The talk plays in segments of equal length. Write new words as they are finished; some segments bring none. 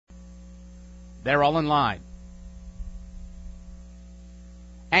They're all in line.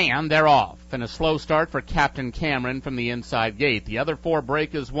 And they're off. And a slow start for Captain Cameron from the inside gate. The other four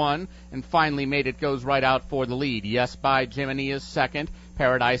breakers won, and Finally Made It goes right out for the lead. Yes by Jiminy is second.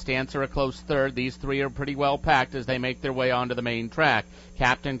 Paradise Dancer a close third. These three are pretty well packed as they make their way onto the main track.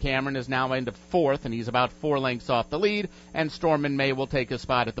 Captain Cameron is now into fourth, and he's about 4 lengths off the lead, and Storm and May will take a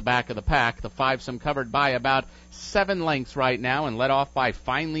spot at the back of the pack. The fivesome covered by about 7 lengths right now, and led off by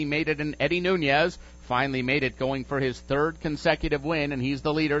Finally Made It and Eddie Nunez. Finally Made It going for his third consecutive win, and he's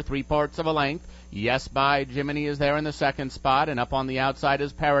the leader, 3/4 of a length. Yes by Jiminy is there in the second spot, and up on the outside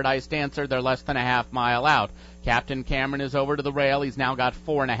is Paradise Dancer. They're less than a half mile out. Captain Cameron is over to the rail. He's now got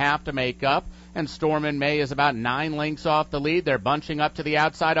 4.5 to make up, and Storm and May is about 9 lengths off the lead. They're bunching up to the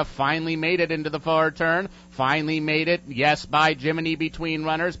outside of Finally Made It into the far turn. Finally Made It, Yes by Jiminy between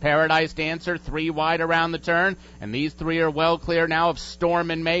runners. Paradise Dancer 3 wide around the turn, and these three are well clear now of Storm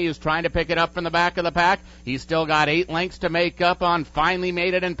and May, who's trying to pick it up from the back of the pack. He's still got 8 lengths to make up on Finally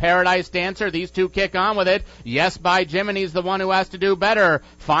Made It and Paradise Dancer. These two kick on with it. Yes by Jiminy's the one who has to do better.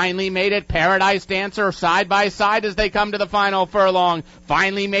 Finally Made It, Paradise Dancer side by side as they come to the final furlong.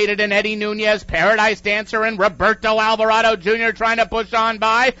 Finally Made It and Eddie Nunez, Paradise Dancer and Roberto Alvarado Jr. trying to push on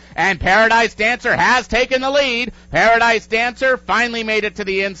by, and Paradise Dancer has taken the lead. Paradise Dancer Finally Made It to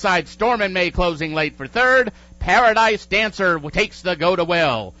the inside. Storm and May closing late for third. Paradise Dancer takes the go to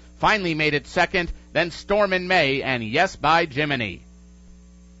Will. Finally Made It second, then Storm and May and Yes by Jiminy.